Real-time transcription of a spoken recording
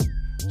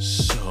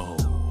So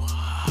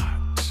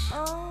hot.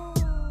 Oh.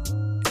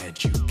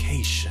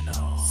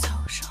 Educational.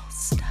 Social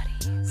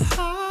studies.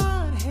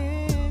 Hot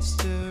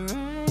history.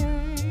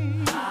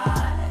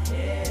 Hot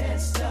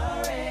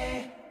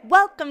history.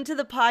 Welcome to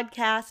the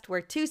podcast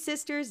where two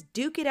sisters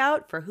duke it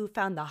out for who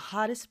found the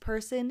hottest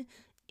person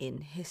in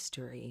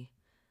history.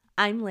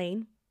 I'm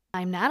Layne.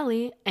 I'm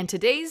Natalie, and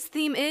today's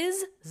theme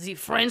is the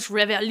French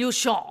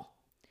Revolution.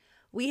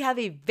 We have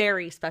a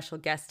very special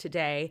guest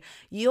today.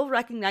 You'll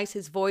recognize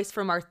his voice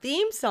from our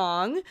theme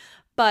song,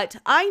 but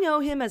I know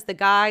him as the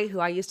guy who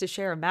I used to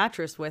share a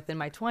mattress with in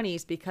my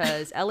 20s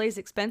because LA's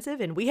expensive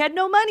and we had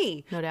no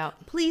money. No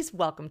doubt. Please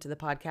welcome to the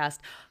podcast,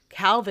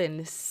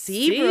 Calvin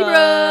Seabrooks.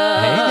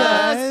 Hey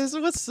guys,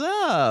 what's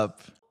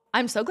up?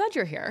 I'm so glad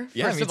you're here,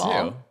 Yeah, first me of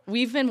all. too.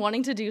 We've been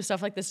wanting to do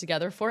stuff like this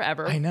together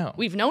forever. I know.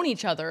 We've known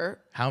each other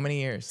How many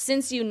years?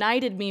 since you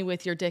knighted me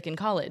with your dick in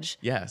college.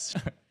 Yes.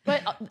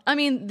 But, I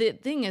mean, the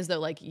thing is, though,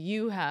 like,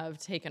 you have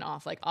taken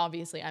off. Like,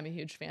 obviously, I'm a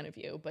huge fan of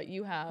you, but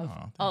you have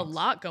a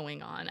lot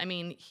going on. I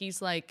mean,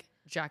 he's like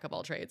jack of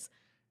all trades.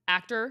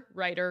 Actor,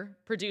 writer,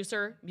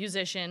 producer,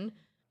 musician.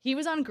 He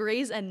was on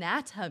Grey's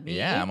Anatomy.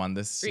 Yeah, I'm on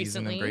this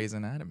season recently. of Grey's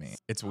Anatomy.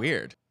 It's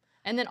weird.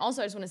 And then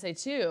also, I just want to say,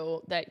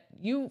 too, that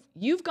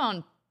you've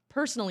gone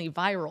personally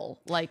viral,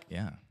 like,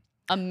 Yeah.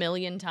 a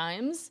million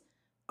times.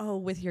 Oh,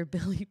 with your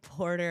Billy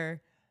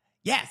Porter.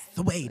 Yes,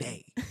 the way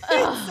day.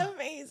 It's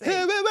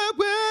amazing.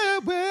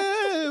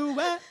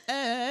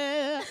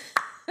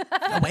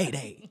 The way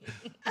day.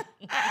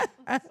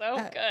 So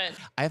good.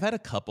 I've had a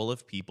couple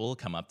of people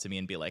come up to me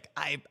and be like,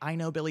 I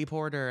know Billy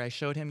Porter. I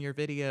showed him your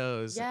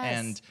videos. Yes.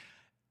 And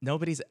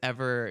nobody's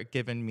ever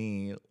given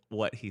me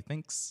what he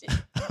thinks.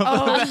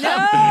 Oh, no.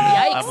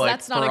 Yikes, I'm like,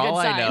 that's not for a good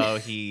all sign. I know,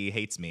 he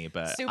hates me,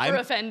 but Super I'm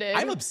offended.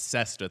 I'm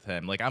obsessed with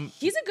him. Like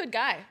He's a good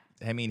guy.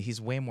 I mean, he's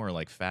way more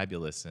like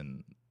fabulous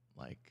and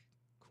like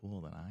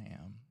cool than I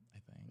am, I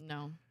think.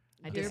 No,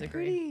 I You're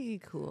disagree.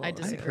 pretty cool. I I'm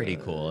disagree. pretty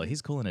cool.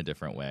 He's cool in a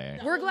different way.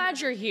 We're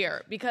glad you're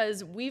here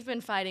because we've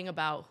been fighting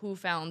about who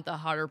found the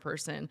hotter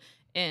person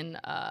in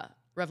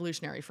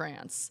revolutionary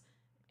France.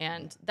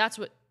 And that's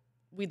what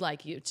we'd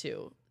like you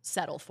to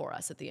settle for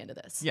us at the end of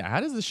this. Yeah, how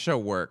does this show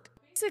work?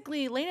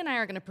 Basically, Layne and I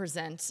are going to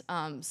present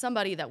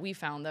somebody that we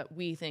found that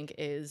we think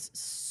is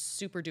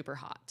super duper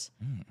hot.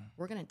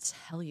 We're going to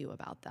tell you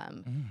about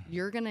them.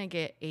 You're going to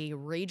get a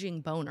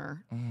raging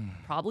boner,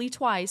 probably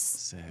twice.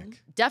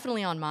 Sick.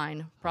 Definitely on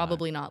mine,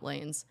 probably not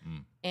Layne's.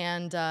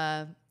 And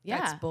yeah.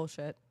 That's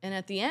bullshit. And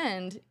at the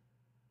end,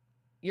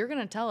 you're going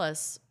to tell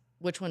us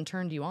which one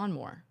turned you on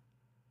more.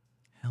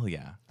 Hell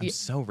yeah. I'm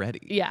so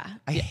ready. Yeah.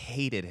 I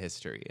hated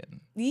history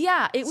and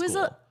Yeah, it was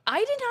School. I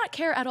did not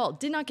care at all.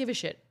 Did not give a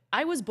shit.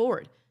 I was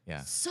bored.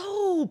 yeah,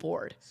 So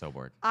bored. so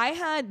bored. I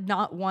had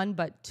not one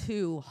but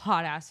two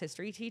hot ass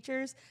history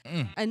teachers,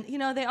 and you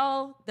know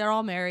they're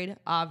all married.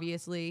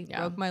 Obviously, Yeah.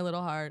 broke my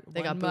little heart.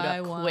 They one got booed by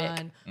up one.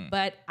 quick.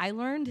 But I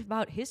learned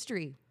about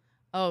history.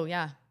 Oh,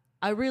 yeah.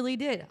 I really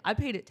did. I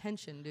paid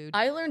attention, dude.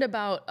 I learned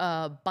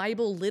about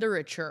Bible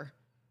literature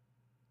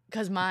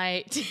because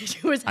my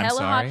teacher was I'm hella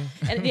sorry?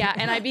 hot. And yeah,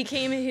 and I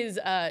became his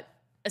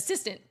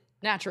assistant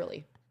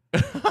naturally.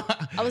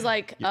 I was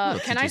like, can I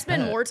teacher's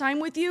spend pet. more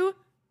time with you?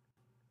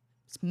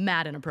 It's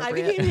mad I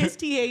inappropriate. became his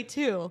TA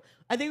too.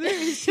 I think we were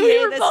his TA We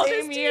were the both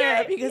same his year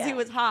TA, because he yeah.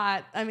 was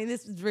hot. I mean,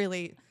 this is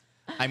really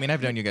I mean,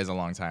 I've known you guys a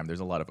long time. There's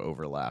a lot of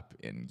overlap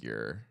in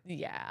your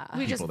Yeah.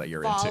 we people just that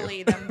you're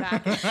volley into. them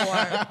back and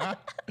forth.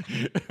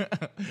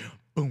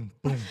 Boom,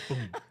 boom,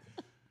 boom.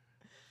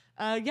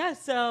 Yeah.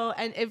 So,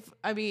 and if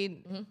I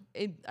mean,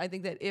 Mm-hmm. I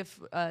think that if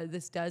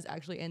this does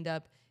actually end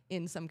up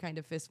in some kind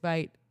of fist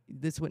fight,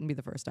 this wouldn't be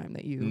the first time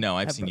that you. No,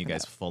 I've have seen you broken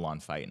guys up. full on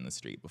fight in the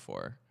street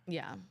before.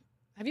 Yeah.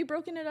 Have you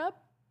broken it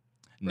up?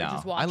 No,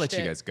 just I let watched you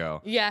it. guys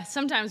go. Yeah,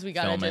 sometimes we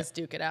gotta Film it. just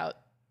duke it out.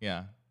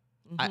 Yeah.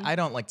 Mm-hmm. I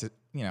don't like to,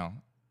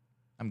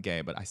 I'm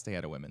gay, but I stay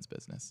out of women's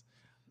business.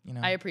 You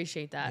know? I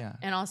appreciate that. Yeah.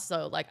 And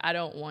also, like, I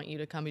don't want you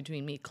to come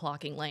between me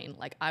clocking Layne.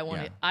 Like, I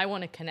want Yeah. I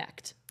want to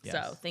connect. Yes.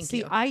 So thank See,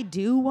 you. I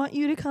do want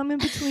you to come in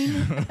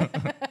between.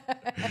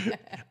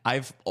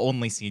 I've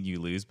only seen you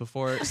lose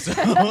before, so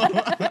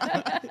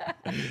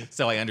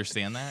so I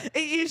understand that.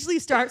 It usually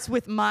starts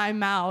with my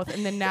mouth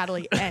and then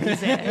Natalie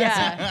ends it.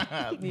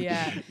 yeah.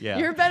 Yeah. Yeah.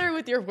 You're better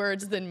with your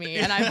words than me,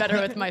 and I'm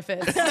better with my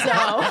fists.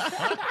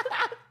 So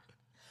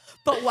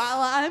But while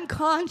I'm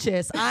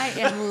conscious, I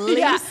am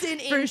yeah,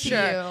 lacing for into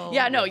sure. you.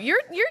 Yeah, no, you're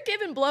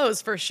giving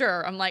blows for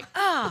sure. I'm like,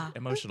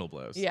 Emotional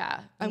blows. yeah.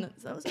 And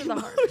those are the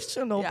hard.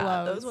 Emotional Yeah,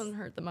 blows. those ones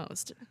hurt the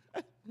most.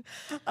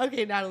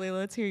 Okay, Natalie,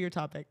 let's hear your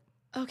topic.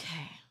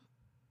 Okay.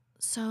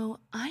 So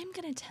I'm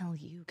going to tell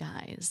you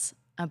guys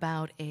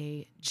about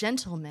a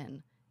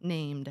gentleman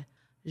named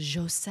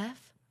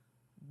Joseph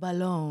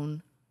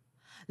Bologne,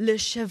 Le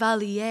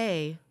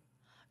Chevalier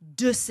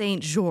de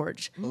Saint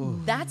George.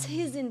 That's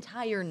his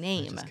entire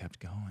name. Just kept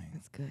going.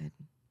 That's good.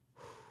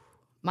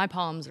 My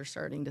palms are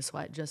starting to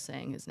sweat just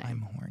saying his name.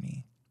 I'm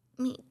horny.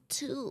 Me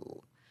too.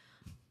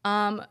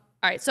 All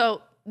right,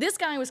 so this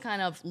guy was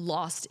kind of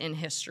lost in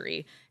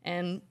history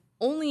and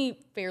only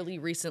fairly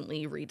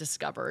recently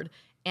rediscovered.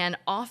 And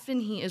often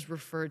he is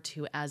referred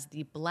to as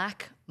the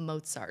Black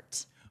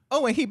Mozart.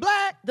 Oh, and he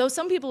black. Though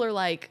some people are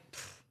like,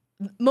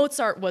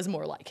 Mozart was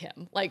more like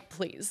him. Like,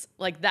 please.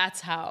 Like,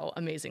 that's how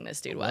amazing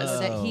this dude was.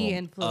 That he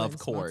influenced Of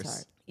course.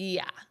 Mozart.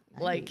 Yeah.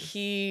 Like,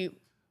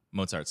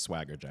 Mozart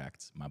swagger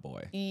jacked, my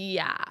boy.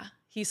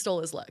 he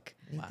stole his look.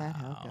 Ain't that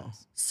how it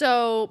goes?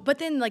 So, but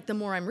then like the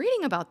more I'm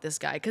reading about this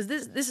guy, because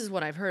this is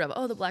what I've heard of.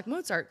 Oh, the Black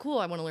Mozart, cool.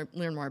 I want to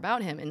learn more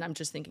about him, and I'm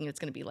just thinking it's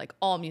going to be like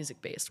all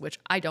music based, which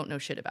I don't know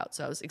shit about.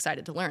 So I was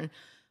excited to learn,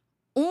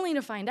 only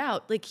to find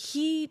out like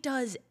he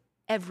does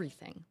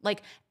everything.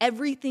 Like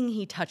everything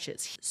he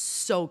touches, he's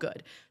so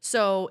good.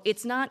 So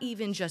it's not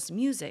even just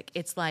music.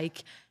 It's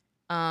like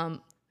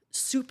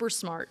super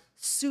smart,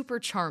 super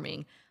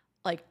charming,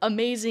 like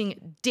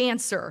amazing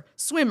dancer,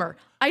 swimmer,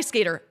 ice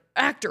skater,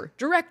 actor,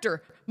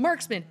 director,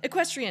 marksman,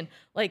 equestrian,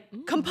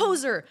 like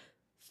composer,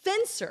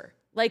 fencer,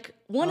 like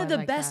one of the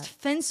best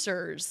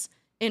fencers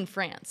in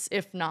France,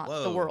 if not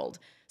the world.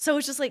 So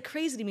it's just like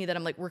crazy to me that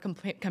I'm like, we're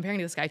comparing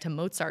this guy to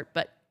Mozart,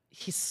 but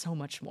he's so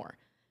much more,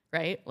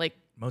 right? Like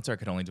Mozart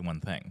could only do one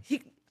thing.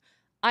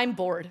 I'm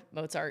bored,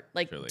 Mozart.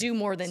 Like Truly. do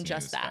more than Snooze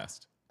just that.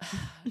 fest.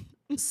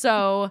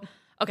 So,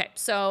 okay,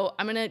 so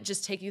I'm gonna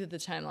just take you through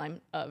the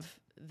timeline of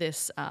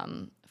this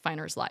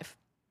Finer's life.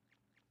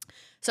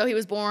 So he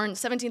was born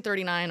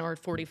 1739 or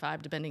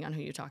 45, depending on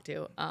who you talk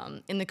to,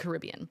 in the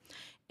Caribbean.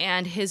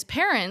 And his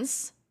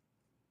parents,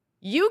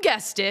 you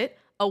guessed it,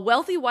 a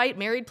wealthy white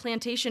married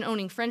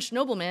plantation-owning French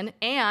nobleman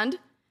and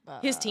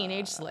his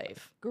teenage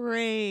slave.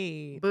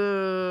 Great.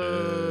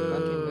 Boo.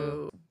 Fucking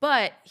boo.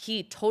 But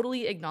he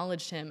totally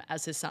acknowledged him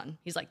as his son.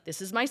 He's like,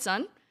 this is my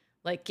son.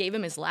 Like, gave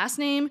him his last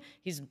name.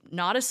 He's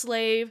not a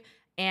slave.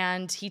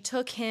 And he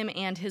took him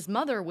and his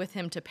mother with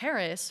him to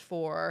Paris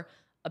for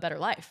a better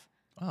life.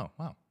 Oh,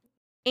 wow.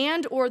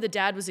 And or the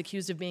dad was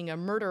accused of being a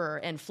murderer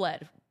and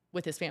fled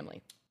with his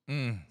family.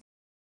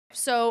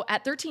 So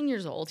at 13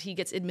 years old, he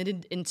gets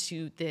admitted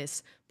into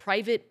this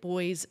private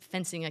boys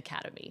fencing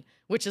academy,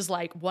 which is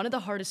like one of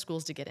the hardest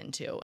schools to get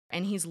into.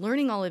 And he's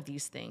learning all of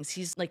these things.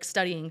 He's like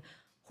studying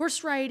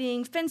horse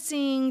riding,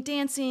 fencing,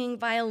 dancing,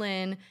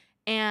 violin.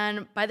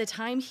 And by the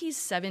time he's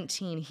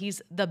 17, he's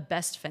the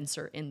best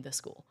fencer in the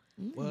school.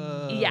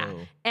 Whoa. Yeah.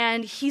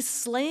 And he's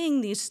slaying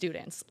these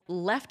students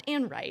left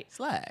and right.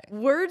 Slay.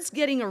 Words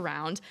getting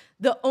around.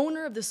 The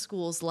owner of the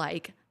school's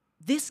like,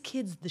 this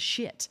kid's the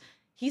shit.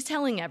 He's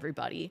telling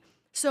everybody.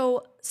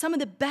 So some of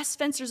the best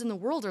fencers in the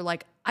world are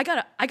like, I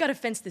gotta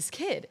fence this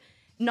kid.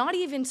 Not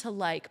even to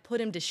like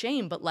put him to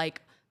shame, but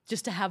like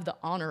just to have the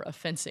honor of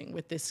fencing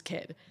with this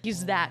kid.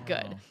 He's that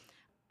good. What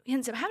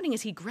ends up happening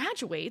is he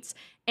graduates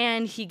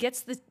and he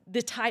gets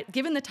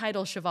given the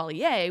title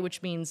Chevalier,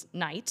 which means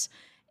knight.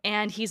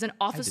 And he's an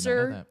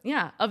officer,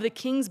 of the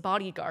king's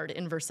bodyguard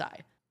in Versailles,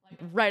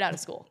 right out of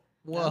school.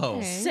 Whoa.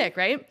 Okay. Sick,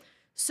 right?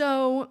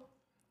 So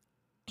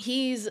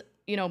he's,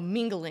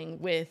 mingling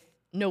with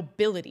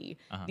nobility,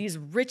 these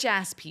rich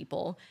ass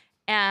people,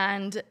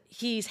 and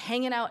he's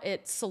hanging out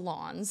at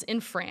salons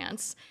in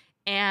France,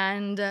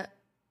 and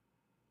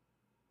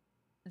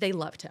they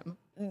loved him.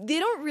 They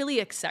don't really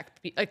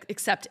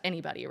accept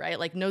anybody, right?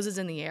 Like noses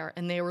in the air,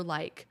 and they were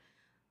like,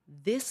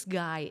 this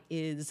guy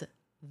is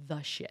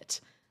the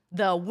shit.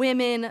 The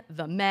women,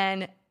 the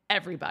men,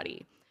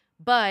 everybody.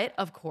 But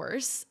of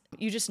course,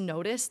 you just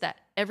notice that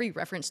every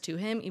reference to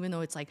him, even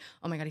though it's like,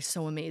 oh my God, he's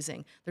so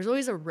amazing, there's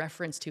always a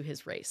reference to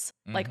his race,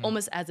 like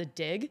almost as a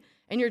dig.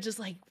 And you're just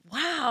like,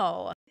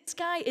 wow, this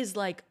guy is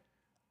like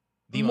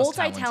The most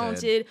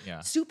multi-talented,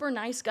 talented, super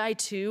nice guy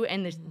too.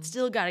 And they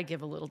still got to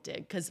give a little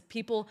dig because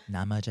people,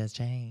 Not much has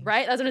changed.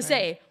 right? I was going to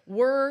say,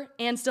 were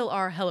and still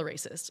are hella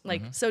racist.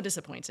 Like so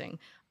disappointing.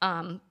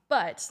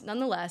 But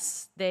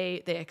nonetheless,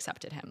 they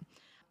accepted him.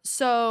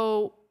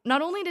 So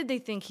not only did they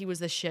think he was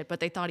the shit,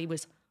 but they thought he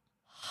was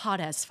hot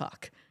as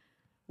fuck.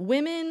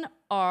 Women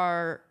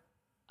are,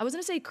 I was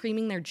going to say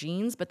creaming their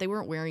jeans, but they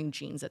weren't wearing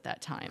jeans at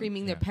that time.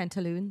 Creaming their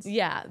pantaloons.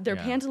 Yeah, their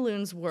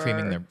pantaloons were...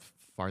 Creaming their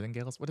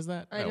farthingales? What is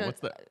that? I No,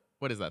 don't-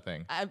 what is that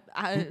thing?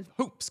 I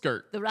Hoop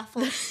skirt. the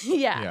ruffles.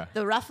 Yeah.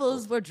 The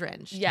ruffles were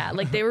drenched. Yeah,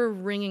 like they were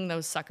wringing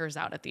those suckers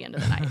out at the end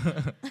of the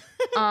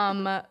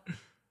night.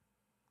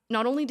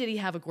 Not only did he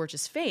have a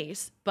gorgeous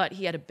face, but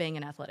he had a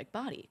banging athletic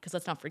body. Because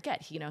let's not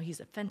forget, he's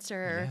a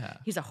fencer,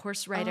 he's a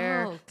horse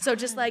rider. Oh, so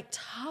just like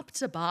top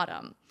to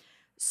bottom.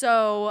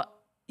 So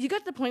you got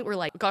to the point where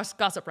like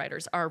gossip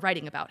writers are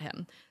writing about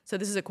him. So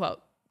this is a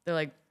quote. They're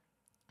like,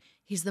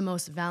 he's the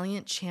most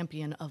valiant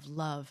champion of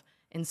love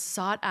and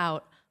sought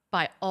out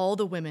by all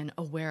the women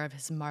aware of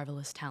his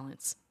marvelous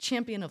talents.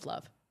 Champion of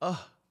love.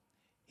 Oh,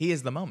 he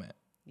is the moment.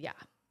 Yeah.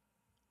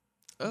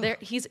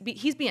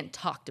 He's being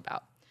talked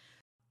about.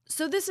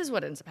 So this is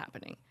what ends up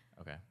happening.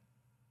 Okay.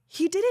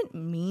 He didn't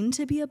mean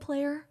to be a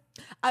player.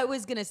 I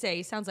was going to say,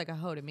 he sounds like a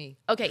hoe to me.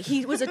 Okay,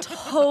 he was a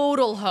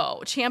total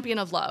hoe. Champion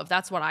of love.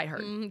 That's what I heard.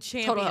 Total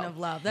Champion hoe. of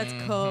love. That's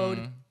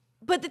code.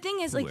 But the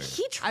thing is, like,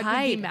 he I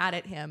tried. would be mad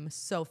at him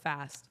so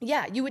fast.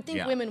 Yeah, you would think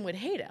Yeah. women would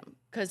hate him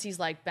because he's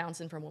like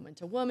bouncing from woman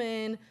to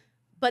woman.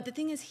 But the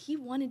thing is, he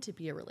wanted to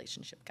be a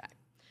relationship guy.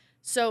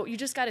 So you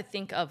just got to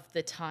think of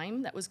the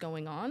time that was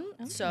going on.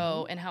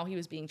 So, and how he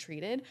was being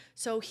treated.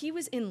 So he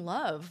was in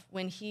love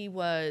when he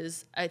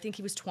was, I think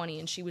he was 20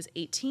 and she was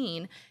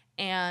 18.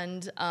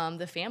 And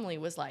the family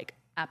was like,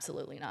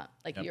 absolutely not.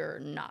 Like, you're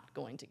not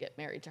going to get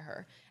married to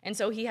her. And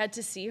so he had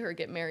to see her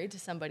get married to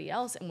somebody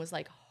else and was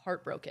like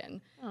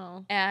heartbroken.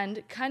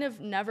 And kind of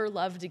never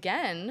loved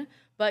again,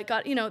 but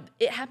got, you know,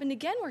 it happened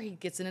again where he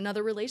gets in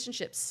another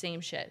relationship,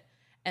 same shit.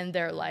 And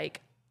they're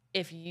like,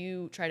 if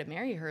you try to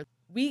marry her,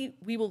 we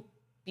will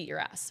beat your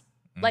ass.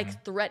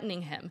 Like,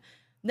 threatening him.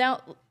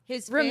 Now,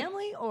 His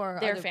family or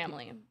their other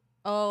family. people?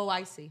 Oh,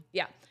 I see.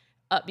 Yeah,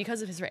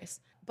 because of his race.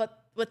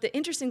 But what the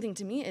interesting thing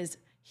to me is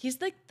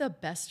he's like the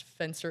best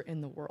fencer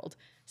in the world.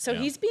 So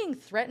he's being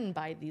threatened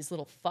by these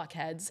little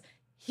fuckheads.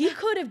 He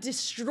could have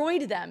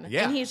destroyed them.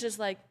 Yeah. And he's just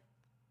like,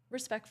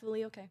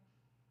 respectfully, okay.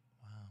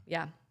 Wow.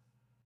 Yeah.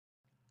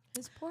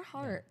 His poor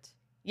heart.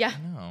 Yeah.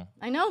 No.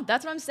 I know.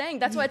 That's what I'm saying.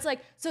 That's why it's like,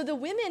 so the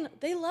women,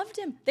 they loved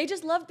him. They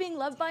just love being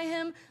loved by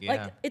him. Yeah.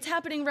 Like, it's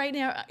happening right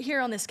now here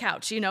on this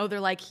couch. You know,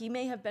 they're like, he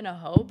may have been a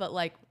hoe, but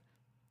like,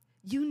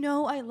 You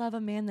know I love a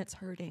man that's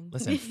hurting.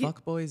 Listen,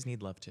 fuck boys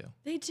need love too.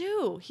 they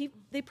do.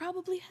 They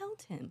probably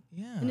held him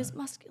in his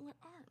muscular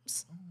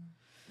arms.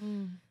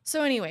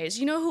 So anyways,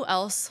 you know who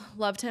else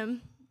loved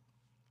him?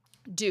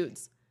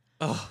 Dudes.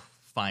 Oh,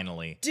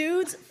 finally.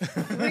 Dudes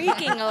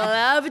freaking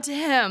loved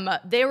him.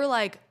 They were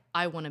like,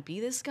 I want to be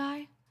this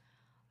guy.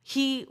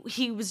 He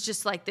was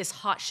just like this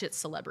hot shit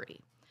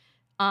celebrity.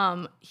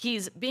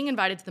 He's being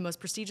invited to the most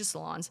prestigious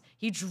salons.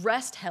 He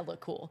dressed hella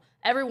cool.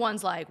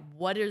 Everyone's like,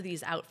 what are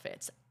these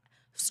outfits?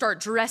 Start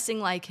dressing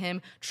like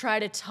him, try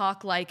to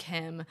talk like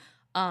him.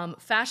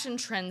 Fashion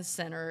trend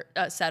setter,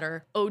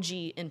 OG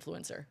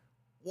influencer.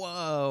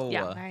 Whoa.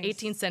 Yeah, Nice.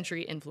 18th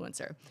century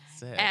influencer.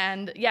 Sick.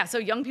 And yeah, so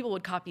young people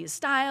would copy his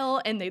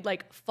style and they'd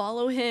like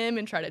follow him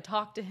and try to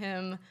talk to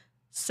him.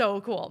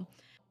 So cool.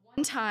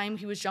 One time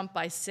he was jumped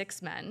by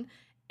 6 men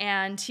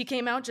and he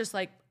came out just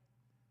like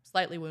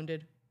slightly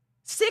wounded.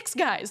 6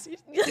 guys.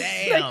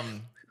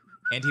 Damn.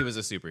 And he was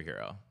a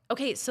superhero.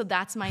 Okay, so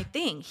that's my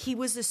thing. He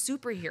was a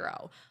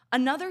superhero.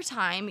 Another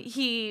time,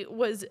 he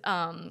was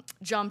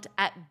jumped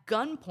at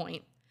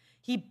gunpoint.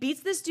 He beats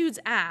this dude's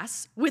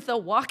ass with a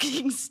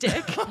walking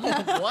stick.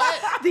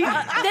 What?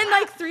 Then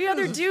like 3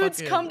 other dudes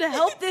fucking- come to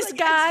help this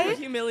guy.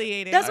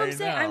 Humiliating. That's what I'm I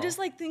saying. I'm know. just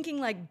like thinking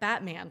like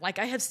Batman. Like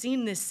I have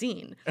seen this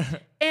scene.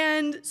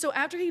 And so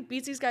after he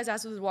beats these guys'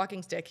 ass with his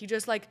walking stick, he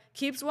just like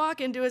keeps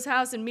walking to his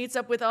house and meets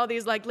up with all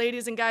these like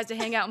ladies and guys to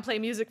hang out and play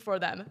music for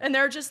them. And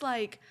they're just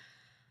like,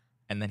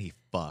 And then he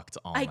fucked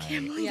all I night.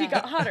 can't believe Yeah. he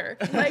got hotter.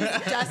 Like,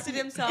 dusted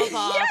himself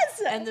off.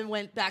 Yes! And then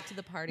went back to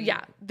the party.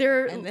 yeah,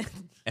 they're And then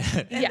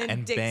yeah,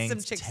 and dicked banged some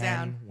chicks 10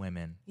 down.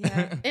 women.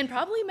 yeah. and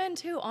probably men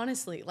too.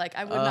 Honestly, like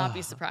I would not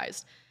be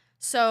surprised.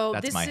 So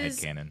That's this my is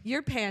headcanon.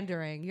 You're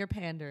pandering. You're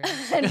pandering.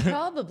 and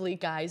probably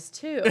guys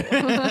too.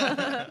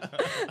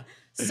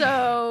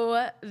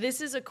 So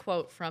this is a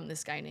quote from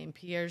this guy named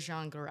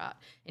Pierre-Jean Garat,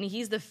 and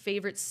he's the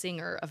favorite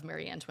singer of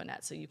Marie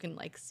Antoinette. So you can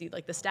like see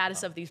like the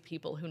status of these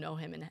people who know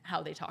him and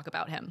how they talk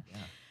about him. Yeah.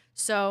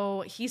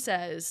 So he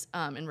says,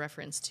 in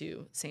reference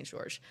to Saint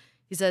George,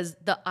 he says,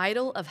 "The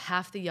idol of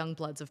half the young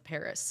bloods of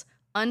Paris."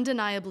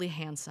 Undeniably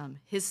handsome.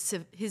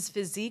 His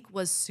physique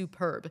was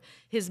superb.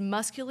 His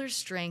muscular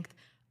strength,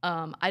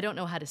 I don't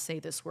know how to say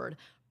this word,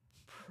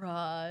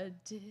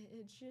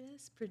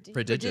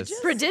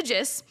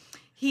 prodigious.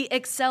 He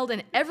excelled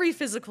in every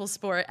physical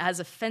sport as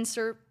a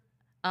fencer.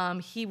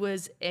 Here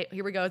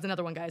we go, it's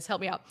another one, guys,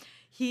 help me out.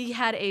 He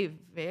had a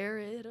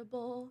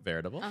veritable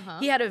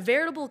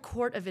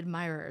court of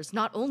admirers,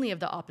 not only of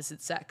the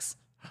opposite sex.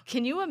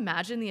 Can you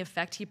imagine the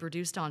effect he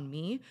produced on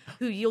me,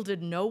 who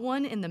yielded no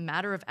one in the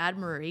matter of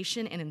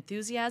admiration and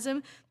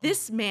enthusiasm?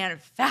 This man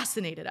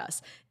fascinated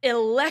us,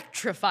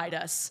 electrified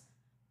us,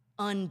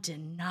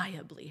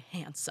 undeniably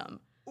handsome.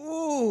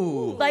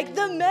 Ooh. Like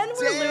the men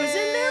were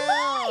losing their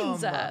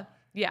minds.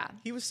 Yeah.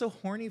 He was so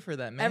horny for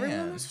that man.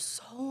 Everyone was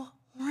so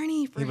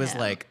horny for him. He was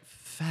like,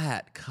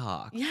 fat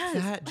cock. Yes.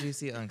 Fat,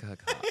 juicy,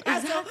 uncut cock.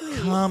 exactly.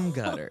 Cum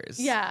gutters.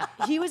 Yeah,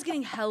 he was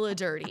getting hella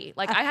dirty.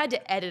 Like I had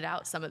to edit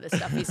out some of the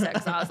stuff he said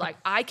because I was like,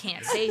 I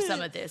can't say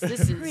some of this.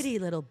 This is Pretty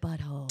little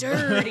butthole.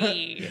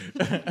 dirty.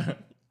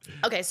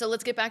 Okay, so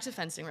let's get back to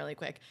fencing really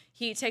quick.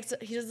 He does a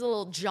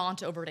little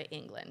jaunt over to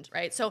England,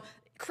 right? So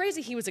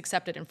crazy he was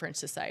accepted in French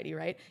society,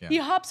 right? Yeah. He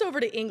hops over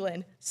to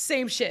England,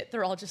 same shit.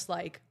 They're all just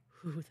like,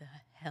 who the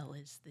hell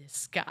is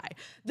this guy?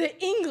 The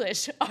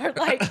English are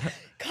like,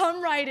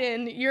 come right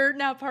in. You're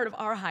now part of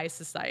our high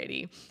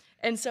society.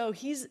 And so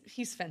he's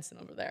fencing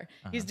over there.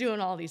 He's doing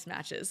all these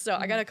matches. So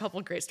I got a couple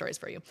of great stories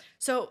for you.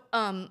 So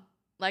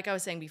like I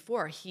was saying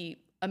before,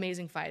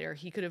 amazing fighter.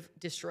 He could have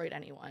destroyed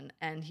anyone,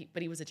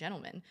 but he was a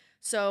gentleman.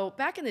 So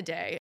back in the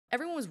day,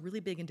 everyone was really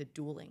big into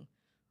dueling,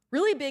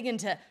 really big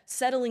into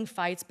settling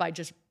fights by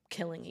just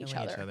killing each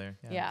other.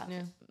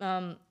 Yeah.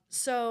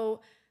 So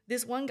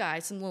this one guy,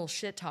 some little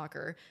shit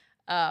talker,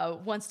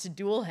 wants to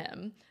duel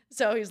him.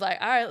 So he's like,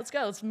 all right, let's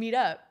go. Let's meet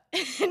up.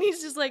 And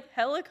he's just like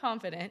hella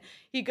confident.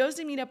 He goes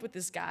to meet up with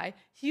this guy,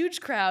 huge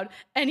crowd,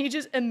 and he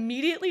just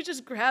immediately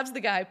just grabs the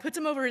guy, puts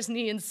him over his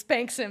knee, and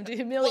spanks him to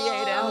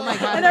humiliate him. Oh my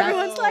God. And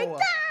everyone's like,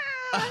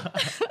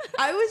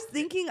 I was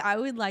thinking I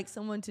would like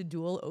someone to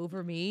duel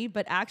over me,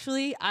 but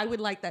actually I would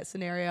like that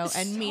scenario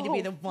and me to be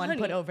So the one funny.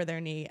 put over their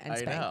knee and I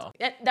spanked. know.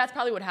 That's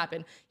probably what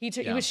happened. He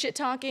Yeah. was shit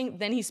talking,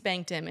 then he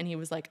spanked him, and he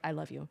was like, I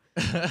love you.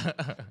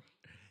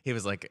 He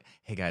was like,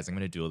 hey guys, I'm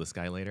going to duel this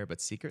guy later, but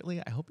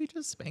secretly, I hope he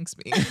just spanks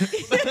me.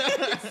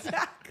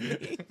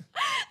 Exactly.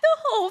 The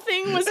whole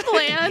thing was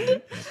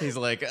planned. He's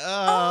like,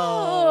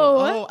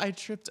 Oh. I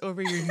tripped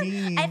over your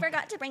knee.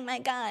 forgot to bring my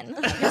gun.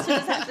 Guess you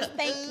just have to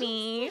spank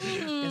me.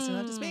 Guess you'll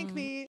have to spank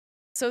me.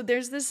 So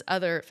there's this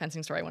other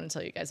fencing story I want to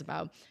tell you guys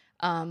about.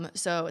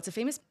 So it's a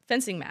famous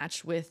fencing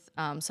match with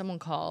someone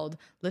called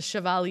Le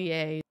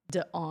Chevalier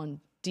d'Eon,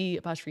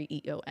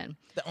 D''E''O''N.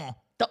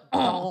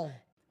 D'Eon.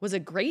 Was a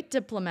great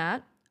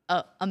diplomat,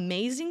 a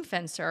amazing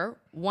fencer,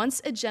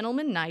 once a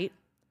gentleman knight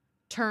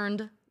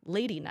turned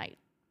lady knight.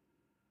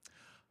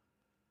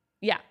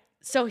 Yeah.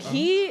 So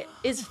he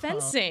is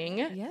fencing.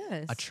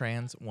 Yes. A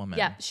trans woman.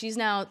 Yeah, she's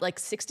now like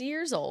 60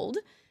 years old.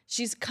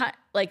 She's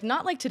like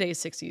not like today's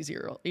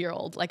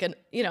 60-year-old, like an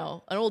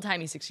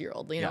old-timey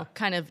 60-year-old, you know,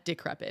 kind of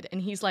decrepit.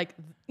 And he's like,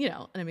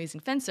 an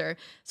amazing fencer.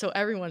 So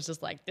everyone's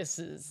just like, this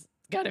is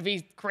gotta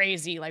be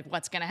crazy. Like,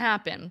 what's gonna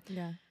happen?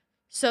 Yeah.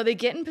 So they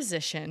get in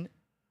position,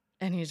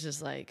 and he's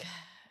just like,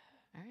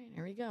 all right,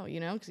 here we go,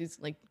 because he's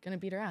like gonna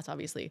beat her ass,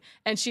 obviously.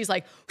 And she's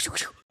like,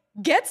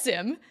 gets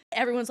him.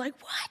 Everyone's like,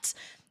 what?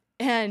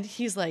 And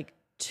he's like,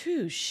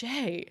 touche.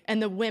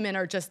 And the women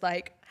are just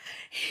like,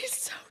 he's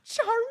so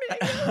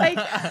charming,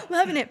 like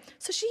loving it.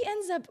 So she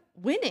ends up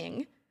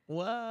winning.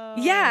 Whoa.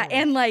 Yeah,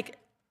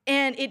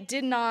 and it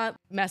did not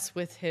mess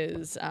with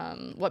his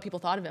what people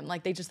thought of him.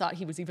 Like they just thought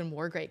he was even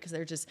more great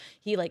because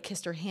he like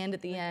kissed her hand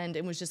at the end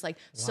and was just like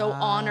so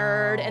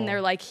honored. And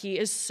they're like, he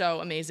is so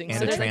amazing. And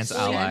so a trans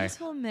ally.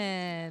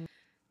 Gentleman.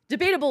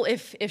 debatable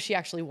if she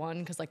actually won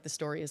because like the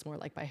story is more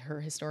like by her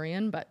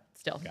historian, but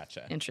still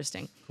Gotcha.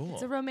 interesting. Cool.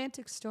 It's a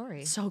romantic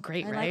story. So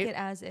great, I right? like it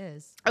as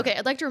is. Okay,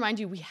 I'd like to remind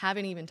you we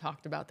haven't even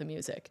talked about the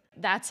music.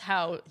 That's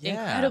how Yeah.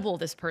 incredible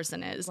this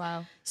person is.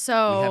 Wow.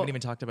 So We haven't even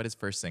talked about his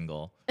first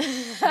single,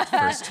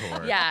 first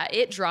tour. yeah,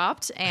 it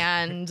dropped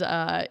and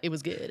it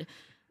was good.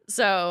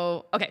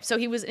 So, okay, so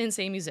he was an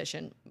insane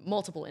musician,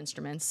 multiple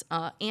instruments,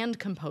 and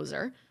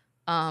composer.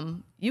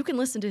 You can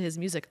listen to his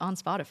music on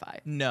Spotify.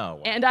 No.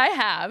 And I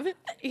have.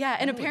 Yeah,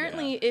 and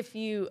apparently if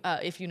you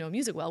know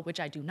music well, which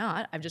I do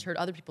not, I've just heard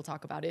other people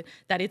talk about it,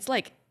 that it's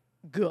like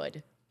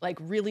good, like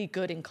really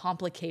good and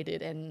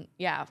complicated and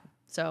yeah.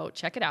 So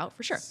check it out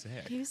for sure.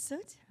 Sick. He was so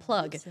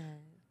Plug.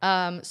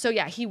 So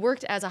yeah, he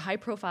worked as a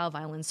high-profile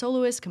violin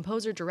soloist,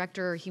 composer,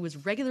 director. He was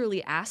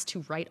regularly asked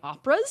to write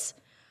operas.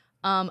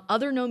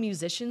 Other known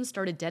musicians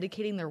started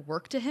dedicating their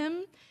work to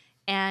him,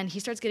 and he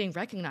starts getting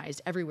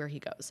recognized everywhere he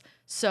goes.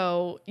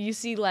 So you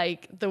see,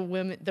 like the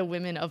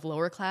women of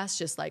lower class,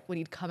 just like when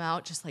he'd come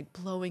out, just like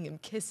blowing him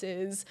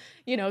kisses.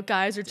 You know,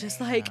 guys are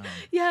just like,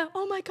 yeah,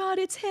 oh my God,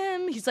 it's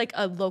him. He's like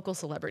a local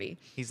celebrity.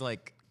 He's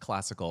like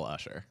classical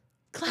Usher.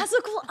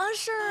 Classical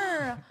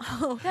Usher.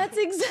 That's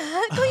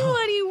exactly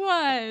what he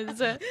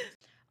was.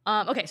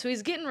 Okay, so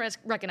he's getting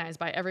recognized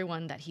by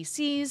everyone that he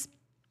sees,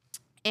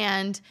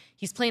 and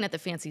he's playing at the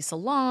fancy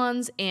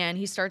salons, and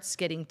he starts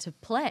getting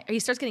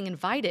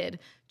invited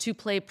to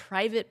play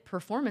private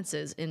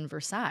performances in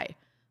Versailles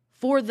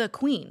for the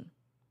Queen.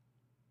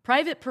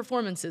 Private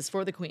performances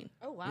for the Queen.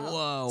 Oh wow.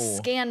 Whoa.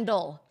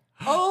 Scandal.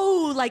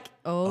 Oh, like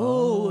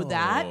that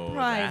that-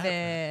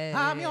 private.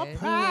 I'm your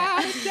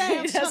private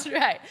dancer. That's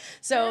right.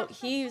 So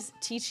he's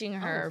teaching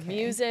her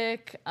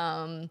music.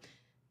 So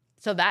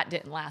that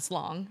didn't last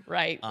long,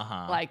 right?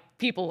 Like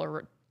people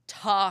are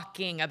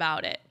talking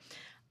about it.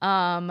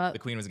 The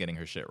Queen was getting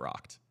her shit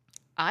rocked.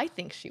 I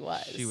think she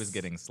was. She was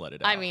getting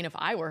sledded out. I mean, if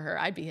I were her,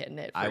 I'd be hitting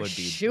it for I would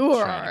be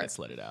sure. trying to get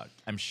sledded out.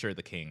 I'm sure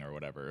the king or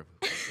whatever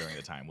during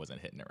the time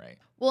wasn't hitting it right.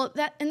 Well,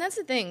 that's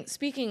the thing.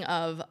 Speaking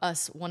of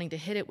us wanting to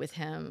hit it with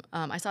him,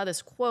 I saw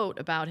this quote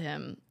about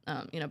him,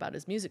 about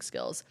his music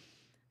skills.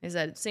 He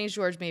said, Saint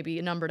George may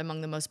be numbered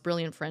among the most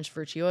brilliant French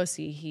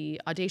virtuosi. He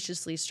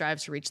audaciously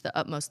strives to reach the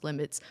utmost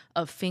limits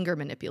of finger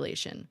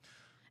manipulation.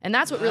 And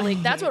that's what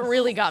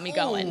really got me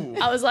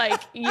going. I was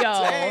like,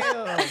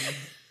 yo.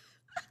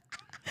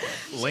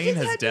 Layne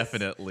has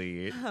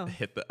definitely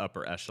hit the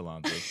upper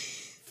echelons of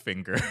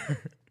finger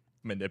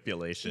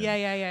manipulation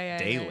Yeah.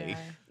 daily.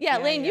 Yeah,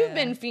 Layne, you've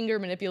been finger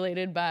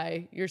manipulated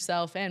by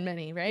yourself and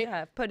many, right?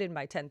 Yeah, I've put in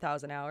my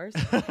 10,000 hours.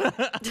 I'm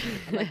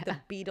like the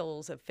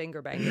Beatles of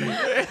finger banging.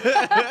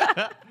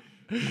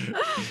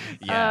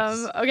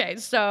 Yes. Okay,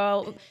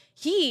 so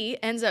he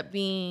ends up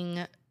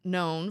being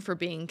known for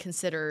being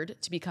considered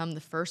to become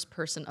the first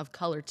person of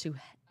color to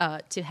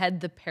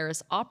head the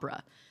Paris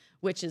Opera,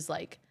 which is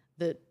like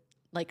the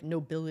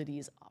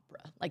nobility's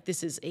opera. Like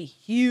this is a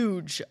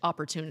huge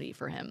opportunity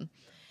for him.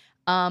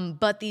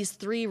 But these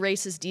three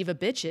racist diva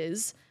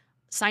bitches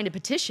signed a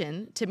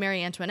petition to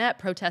Marie Antoinette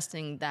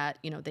protesting that,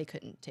 they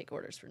couldn't take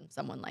orders from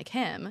someone like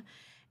him.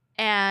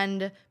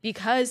 And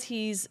because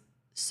he's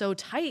so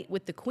tight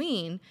with the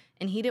queen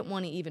and he didn't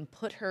want to even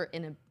put her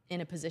in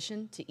a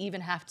position to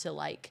even have to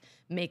like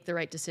make the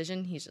right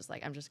decision, he's just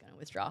like, I'm just going to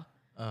withdraw.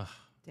 Ugh.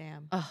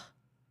 Damn.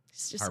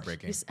 It's just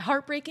Heartbreaking. He's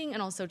heartbreaking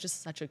and also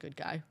just such a good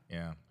guy.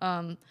 Yeah.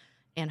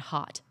 And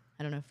hot.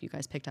 I don't know if you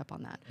guys picked up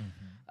on that.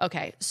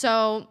 Okay,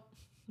 so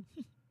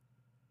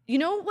you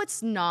know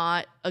what's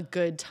not a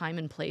good time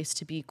and place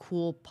to be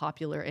cool,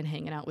 popular, and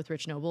hanging out with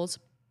rich nobles?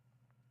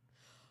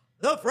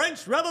 The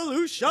French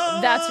Revolution.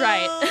 That's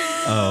right.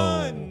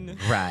 Oh,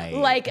 right.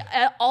 Like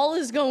all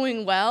is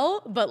going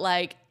well, but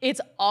like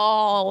it's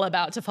all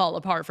about to fall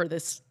apart for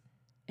this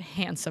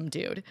handsome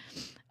dude.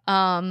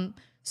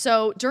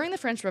 So during the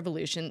French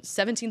Revolution,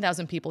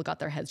 17,000 people got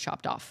their heads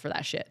chopped off for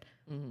that shit.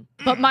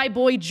 But my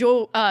boy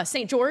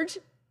St. George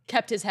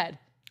kept his head.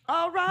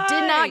 All right.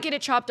 Did not get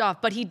it chopped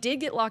off, but he did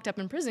get locked up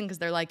in prison because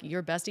they're like,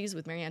 you're besties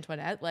with Marie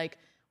Antoinette. Like,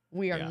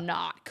 we are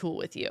not cool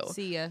with you.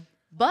 See ya.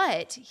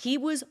 But he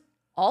was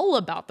all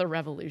about the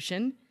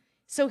revolution.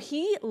 So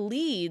he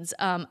leads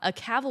a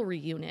cavalry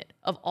unit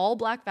of all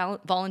black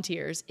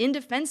volunteers in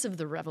defense of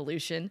the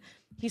revolution.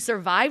 He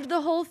survived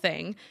the whole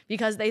thing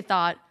because they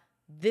thought,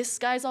 this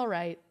guy's all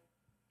right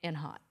and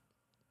hot.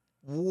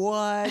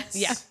 What?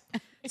 Yeah.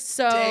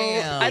 So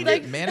Damn. I'd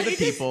like, Man of the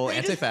people,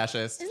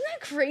 anti-fascist. isn't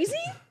that crazy?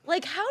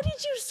 Like, how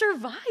did you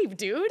survive,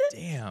 dude?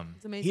 Damn.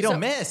 amazing. He don't So-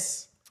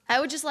 miss. I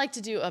would just like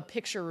to do a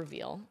picture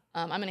reveal.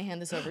 I'm going to hand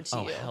this over to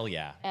Oh, you. hell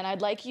yeah. And I'd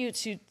like you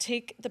to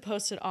take the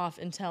Post-it off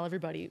and tell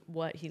everybody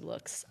what he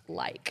looks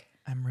like.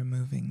 I'm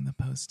removing the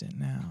Post-it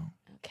now.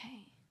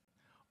 Okay.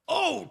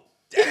 Oh,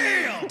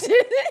 damn. Isn't he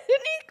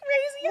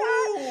crazy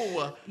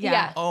hot? Ooh.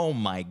 Yeah. Oh,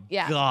 my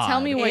Yeah. God.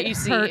 Tell me what It you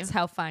see. hurts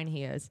how fine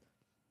he is.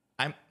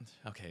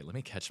 Okay, let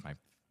me catch my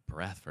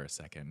breath for a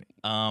second.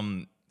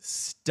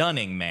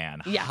 Stunning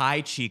man. Yeah.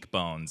 High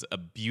cheekbones. A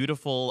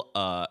beautiful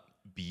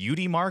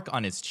beauty mark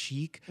on his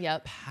cheek.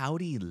 Yep.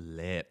 Pouty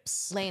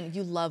lips. Layne,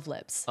 you love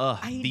lips.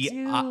 I the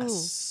do.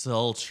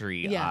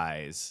 sultry Yeah.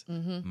 eyes.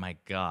 My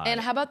God. And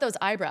how about those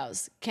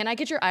eyebrows? Can I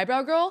get your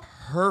eyebrow girl?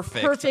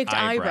 perfect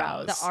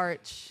eyebrows. The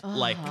arch.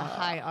 Like The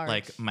high arch.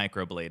 like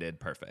microbladed.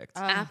 Perfect.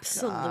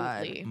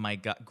 Absolutely. My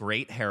God,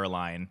 great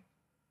hairline.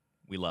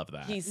 We love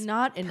that. He's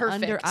Not an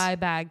perfect. under eye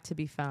bag to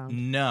be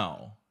found.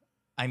 No,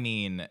 I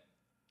mean,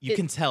 you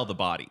can tell the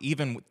body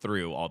even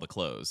through all the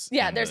clothes.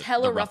 Yeah, and there's the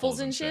hella ruffles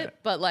and shit, shit.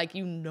 but like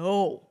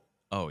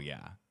Oh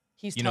yeah,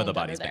 he's you know the toned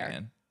under body's there.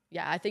 banging.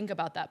 Yeah, I think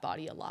about that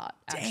body a lot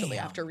actually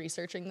Damn. after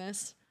researching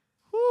this.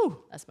 Whew.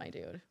 That's my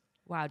dude.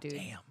 Wow, dude.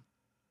 Damn.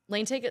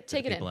 Layne, take it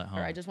in. people at Or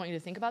I home. just want you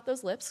to think about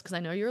those lips because I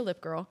know you're a lip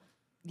girl.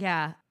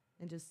 Yeah.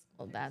 And just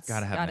Well, that's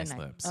Gotta have gotta nice nice.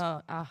 lips.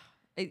 Oh,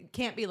 it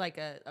can't be like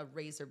a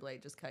razor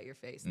blade just cut your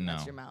face and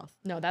that's No. your mouth.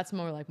 no, that's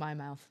more like my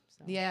mouth.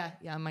 So. Yeah,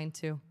 mine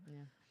too.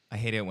 I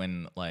hate it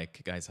when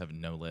like guys have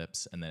no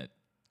lips and then it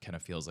kind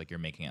of feels like you're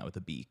making out with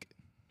a beak.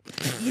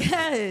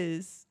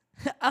 Yes.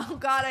 Oh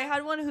God, I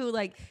had one who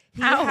like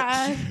he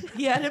Ouch.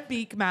 had a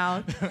beak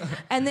mouth,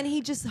 and then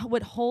he just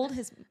would hold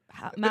his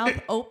mouth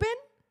open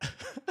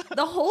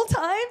the whole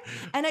time,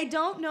 and I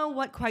don't know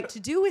what quite to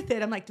do with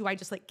it. I'm like, do I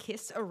just like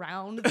kiss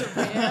around the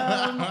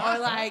rim or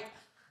like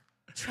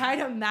try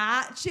to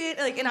match it?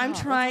 Like, and I'm Oh,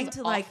 that trying sounds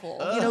to like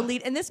awful.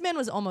 lead. And this man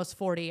was almost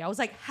 40. I was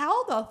like,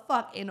 how the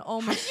fuck in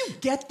almost you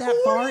get that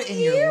 40 far in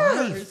your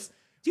life? years?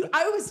 Dude,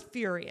 I was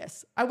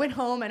furious. I went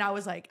home and I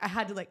was like, I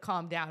had to like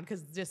calm down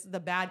because just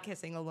the bad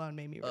kissing alone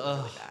made me really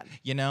bad.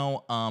 You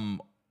know,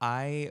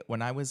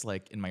 when I was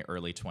like in my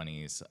early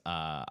 20s,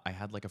 I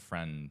had like a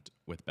friend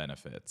with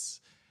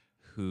benefits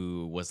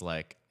who was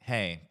like,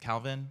 "Hey,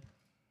 Calvin,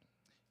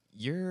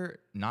 you're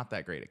not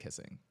that great at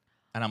kissing."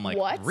 And I'm like,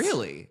 What?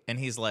 "Really?" And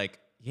he's like,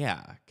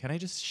 "Yeah, can I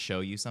just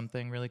show you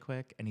something really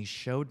quick?" And he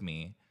showed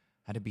me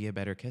how to be a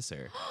better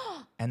kisser.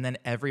 And then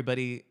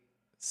everybody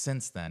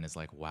since then is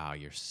like, "Wow,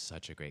 you're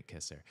such a great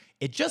kisser."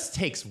 It just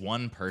takes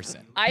one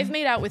person. I've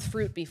made out with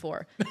fruit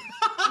before.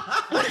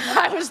 When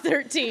I was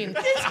 13.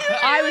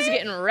 I was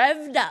getting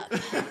revved up,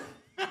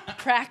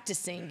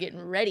 practicing, getting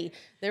ready.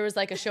 There was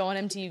like a show on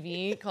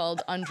MTV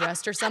called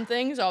Undressed or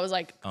something. So I was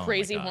like my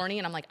crazy God. horny,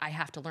 and I'm like, I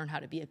have to learn how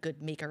to be a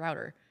good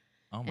maker-outer.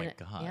 Oh my And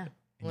God. Yeah.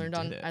 And you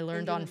did it. I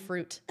learned on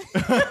fruit.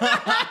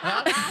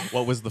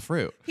 What was the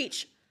fruit?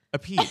 Peach. A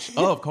peach.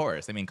 Oh, of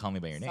course. I mean, call me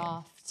by your name.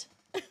 Soft.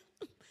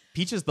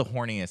 Peach is the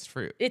horniest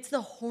fruit. It's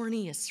the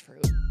horniest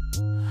fruit.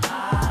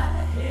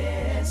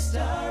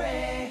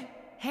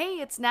 Hey,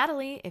 it's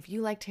Natalie. If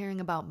you liked hearing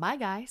about my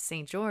guy,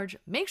 St. George,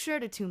 make sure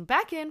to tune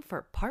back in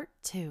for part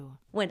 2.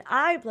 When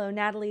I blow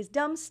Natalie's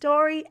dumb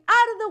story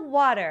out of the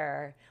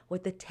water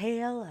with the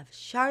tale of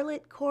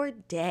Charlotte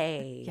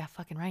Corday. Yeah,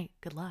 fucking right.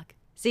 Good luck.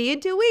 See you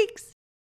in 2 weeks.